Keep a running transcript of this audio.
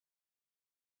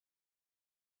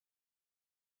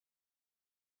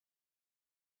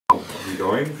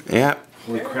going? Yeah.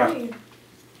 Holy crap.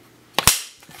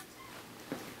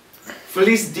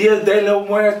 Feliz Dia de los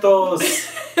Muertos!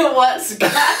 What,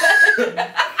 Scott?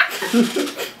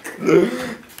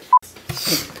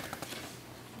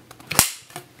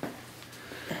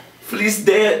 Feliz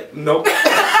Day. Nope.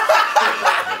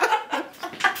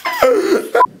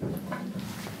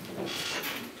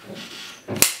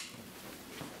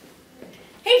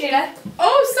 Hey, Jada.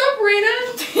 Oh, sup, Rena?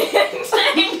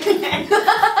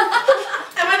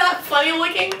 Am I not funny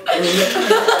looking?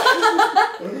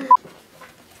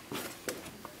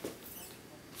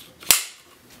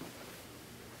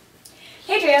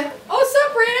 Hey, Jada. Oh,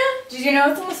 sup, Rena? Did you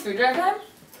know it's almost food drive time?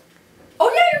 Oh,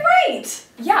 yeah, you're right.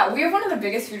 Yeah, we have one of the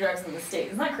biggest food drives in the state.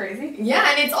 Isn't that crazy? Yeah,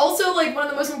 and it's also like one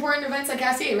of the most important events at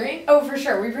Cascade, right? Oh, for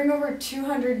sure. We bring over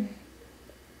 200.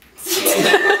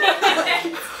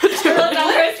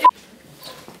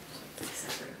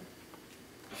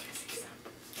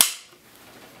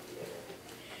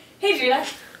 Hey, Gina.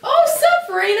 Oh, sup,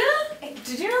 Rena? Hey,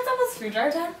 did you know it's almost food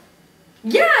drive time?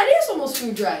 Yeah, it is almost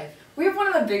food drive. We have one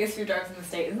of the biggest food drives in the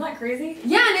state. Isn't that crazy?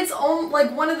 Yeah, and it's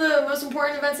like one of the most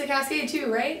important events at Cascade too,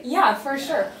 right? Yeah, for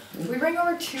sure. We bring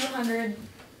over 200.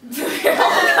 I'm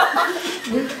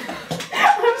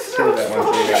so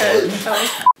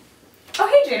Oh,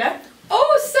 hey, Jada.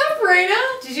 Oh, sup, Rena?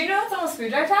 Did you know it's almost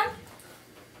food drive time?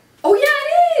 Oh,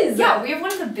 yeah, it is. Yeah, we have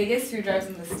one of the biggest food drives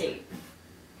in the state.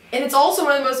 And it's also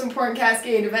one of the most important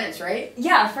Cascade events, right?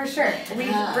 Yeah, for sure. We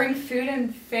Yeah. bring food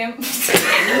and fam. We bring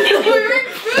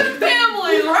food and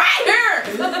families right here.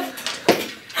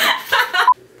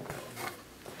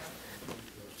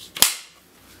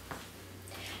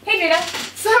 Hey, Jada.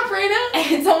 Sup, Rena?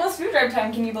 It's almost food drive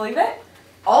time. Can you believe it?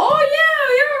 Oh, yeah,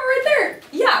 right there.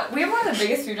 Yeah, we have one of the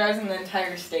biggest food drives in the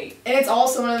entire state. And it's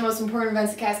also one of the most important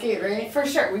events at Cascade, right? For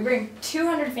sure. We bring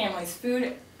 200 families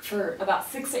food for about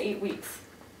 6 to 8 weeks.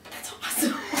 That's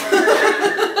awesome.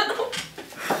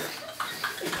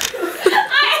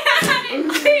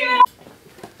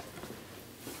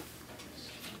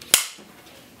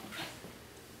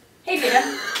 Hey, Jada.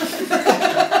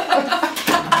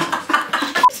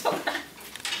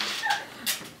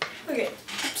 Okay.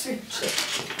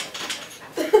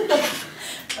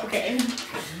 Okay.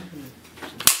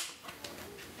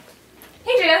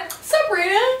 Hey, Jada. Sup,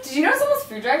 Rena? Did you know it's almost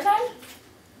food drive time?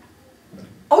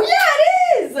 Oh, yeah,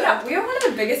 it is. Yeah, we have one of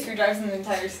the biggest food drives in the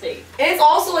entire state. And it's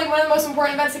also like one of the most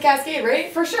important events at Cascade, right?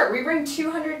 For sure. We bring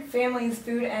 200 families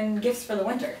food and gifts for the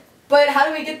winter. But how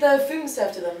do we get the food and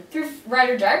stuff to them? Through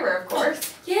Rider Driver, of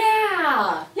course.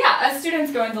 Yeah. Yeah, us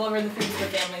students go and deliver the food to the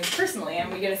families personally,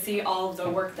 and we get to see all of the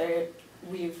work that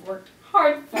we've worked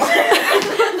hard for.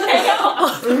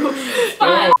 It's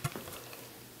fun.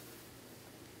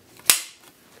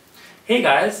 Hey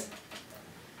guys!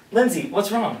 Lindsay,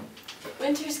 what's wrong?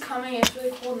 Winter's coming, it's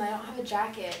really cold and I don't have a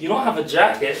jacket. You don't have a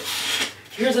jacket?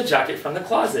 Here's a jacket from the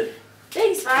closet.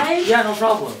 Thanks, Ryan. Yeah, no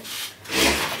problem.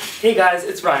 Hey guys,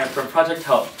 it's Ryan from Project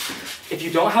Help. If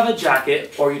you don't have a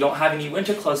jacket, or you don't have any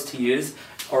winter clothes to use,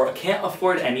 or can't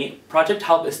afford any, Project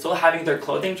Help is still having their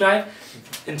clothing drive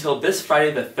until this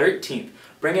Friday the 13th.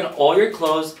 Bring in all your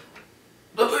clothes.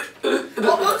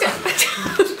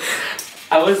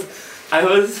 I was...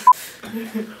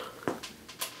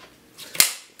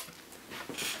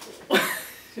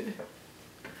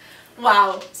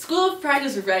 Wow, School of Pride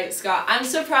is right, Scott. I'm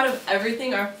so proud of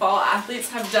everything our fall athletes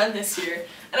have done this year,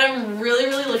 and I'm really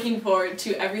looking forward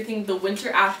to everything the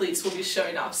winter athletes will be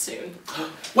showing off soon.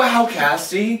 Wow,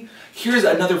 Cassie! Here's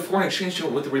another foreign exchange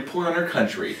student with a report on our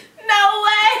country. No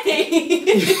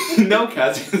way! No,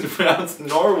 Cassie, it's pronounced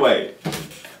Norway.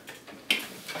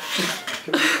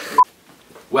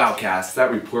 Wow, Cass, that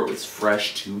report was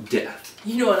fresh to death.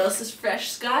 You know what else is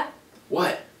fresh, Scott?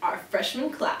 What? Our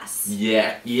freshman class.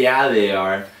 Yeah, they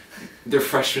are. They're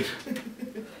freshmen.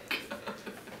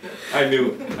 I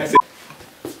said.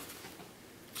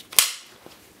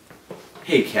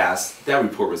 Hey, Cass, that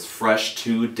report was fresh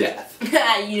to death.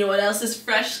 You know what else is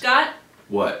fresh, Scott?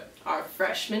 What? Our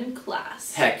freshman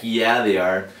class. Heck yeah, they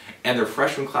are. And their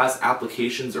freshman class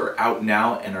applications are out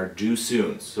now and are due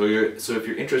soon. So if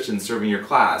you're interested in serving your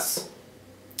class,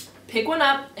 pick one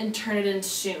up and turn it in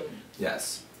soon.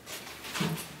 yes.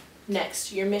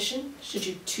 Next, your mission, should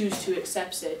you choose to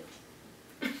accept it.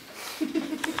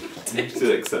 Take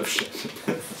to exception.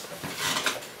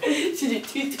 Should you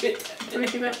choose to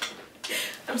accept it?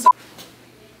 I'm sorry.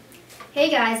 Hey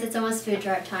guys, it's almost food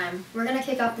drive time. We're going to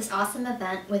kick off this awesome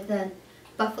event with the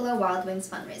Buffalo Wild Wings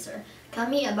fundraiser.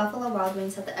 Come meet at Buffalo Wild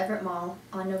Wings at the Everett Mall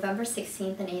on November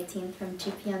 16th and 18th from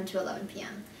 2 p.m. to 11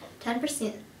 p.m.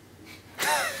 10%.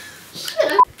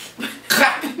 Shut up.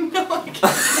 No, I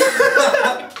can't.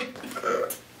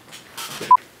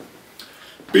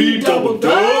 B double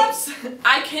dubs!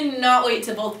 I cannot wait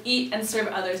to both eat and serve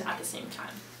others at the same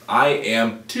time. I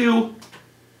am too.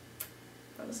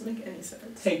 That doesn't make any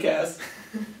sense. Hey, Cass.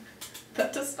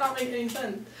 That does not make any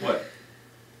sense. What?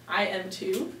 I am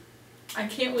too. I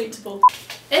can't wait to both.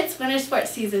 It's winter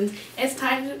sports season. It's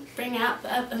time to bring out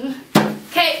the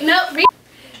Okay, no,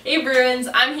 Hey Bruins,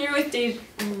 I'm here with Dejana?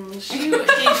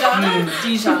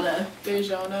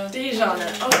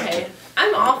 Okay.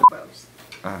 I'm off.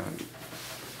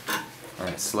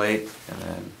 Alright, slate, and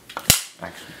then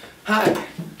action. Hi,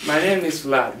 my name is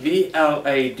Vlad,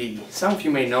 V-L-A-D. Some of you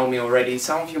may know me already,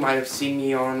 some of you might have seen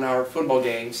me on our football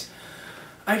games.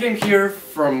 I came here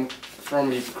from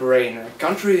Ukraine, a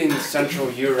country in Central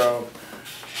Europe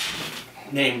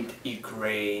named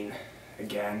Ukraine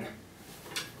again.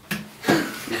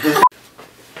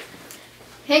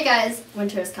 Hey guys,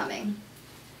 winter is coming.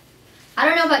 I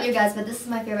don't know about you guys, but this is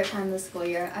my favorite time of the school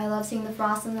year. I love seeing the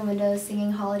frost in the windows,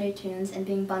 singing holiday tunes, and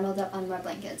being bundled up on my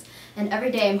blankets. And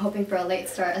every day I'm hoping for a late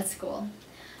start at school.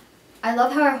 I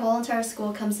love how our whole entire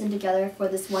school comes in together for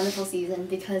this wonderful season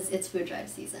because it's food drive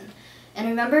season. And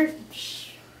remember, shh.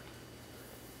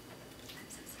 I'm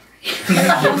so sorry.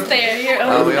 You're almost there. You're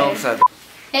almost We all there. said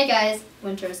Hey guys,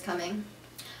 winter is coming.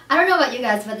 I don't know about you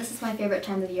guys, but this is my favorite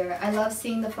time of the year. I love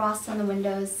seeing the frost on the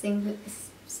windows, single. I'm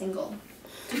single.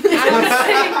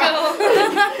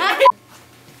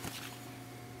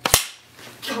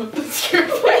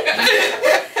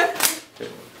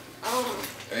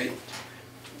 Hey.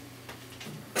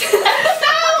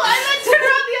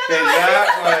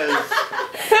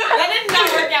 That did not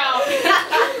work out.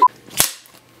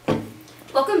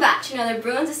 Welcome back to another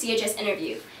Bruins of CHS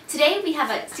interview. Today we have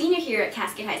a senior here at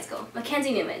Cascade High School,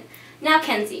 Mackenzie Newman. Now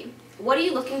Kenzie, what are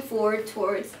you looking forward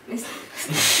towards?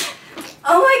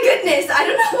 Oh my goodness, I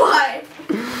don't know why.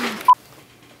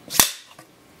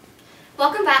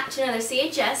 Welcome back to another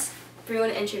CHS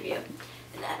Bruin interview.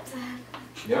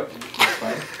 Yep, that's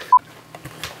fine.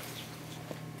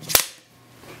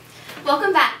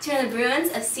 Welcome back to another Bruins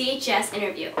of CHS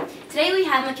interview. Today we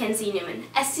have Mackenzie Newman,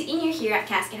 a senior here at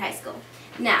Cascade High School.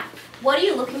 Now, what are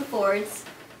you looking forward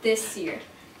this year?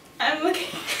 I'm looking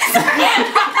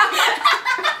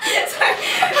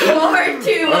forward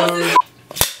to.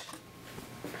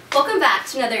 Welcome back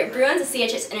to another Bruins of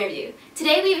CHS interview.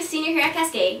 Today we have a senior here at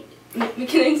Cascade,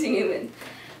 Mackenzie Newman.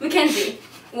 Mackenzie,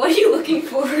 what are you looking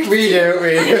forward to? We do.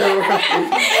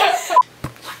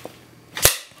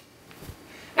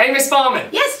 Hey, Miss Farman.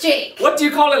 Yes, Jake. What do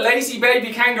you call a lazy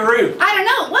baby kangaroo? I don't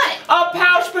know. What? A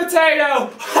pouch potato!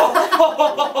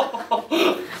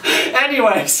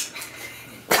 Anyways.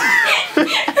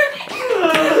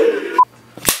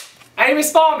 Hey,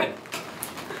 Miss Farman.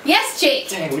 Yes, Jake.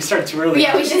 Dang, we started too early.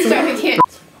 Yeah, we should start with you.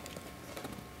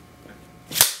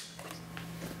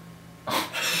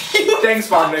 Thanks,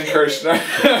 Mom and Kirshner.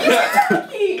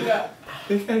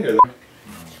 They can't hear that.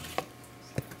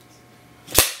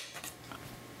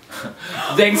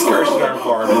 Thanks, Kirshner and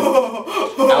Farman.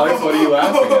 Alex, what are you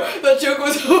laughing at? That joke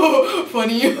was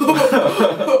funny.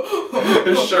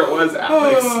 It sure was,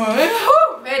 Alex.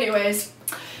 Anyways,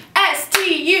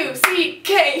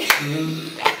 S-T-U-C-K.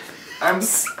 I'm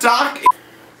stuck.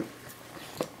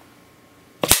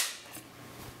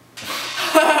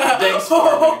 Thanks,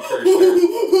 Farman and Kirshner.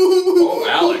 Oh,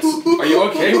 Alex, are you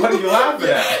okay? What are you laughing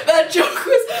at? That joke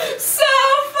was so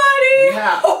funny.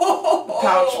 Yeah.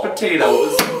 Pouch potato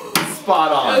was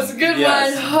spot on. That was a good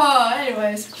one.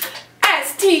 Anyways,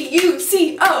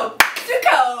 S-T-U-C-O,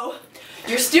 Stuco.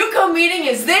 Your Stuco meeting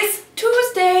is this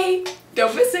Tuesday.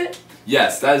 Don't miss it.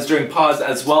 Yes, that is during pause,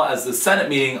 as well as the Senate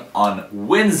meeting on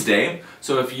Wednesday.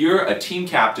 So if you're a team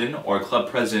captain or a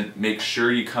club president, make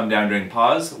sure you come down during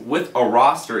pause with a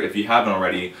roster if you haven't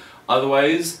already.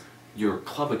 Otherwise, your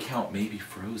club account may be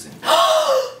frozen.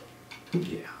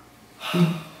 Yeah.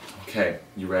 Okay,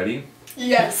 you ready?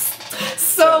 Yes.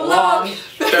 So long.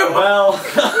 Farewell.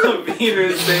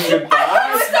 Peter, saying goodbye.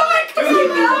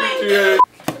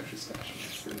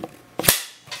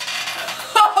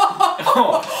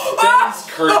 Oh, thanks,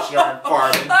 Kirshner and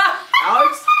Farman.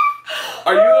 Alex,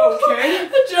 are you okay?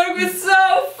 The joke was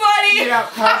so funny. Yeah,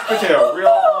 pouch potato, real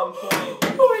on point.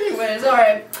 Anyways,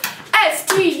 alright.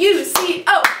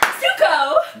 S-T-U-C-O,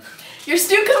 Stuco. Your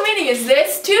Stuco meeting is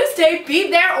this Tuesday. Be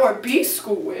there or be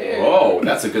square. Whoa,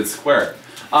 that's a good square.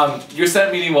 Your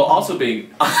Senate meeting will also be.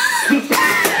 Stop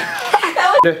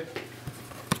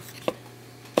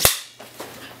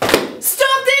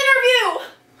the interview!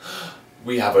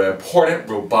 We have an important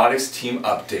robotics team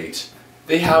update.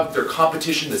 They have their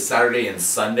competition this Saturday and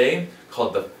Sunday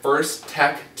called the First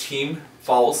Tech Team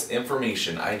False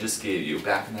Information I just gave you.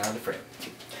 Back and out of the frame.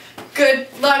 Good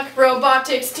luck,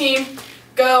 robotics team.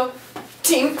 Go,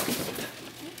 team.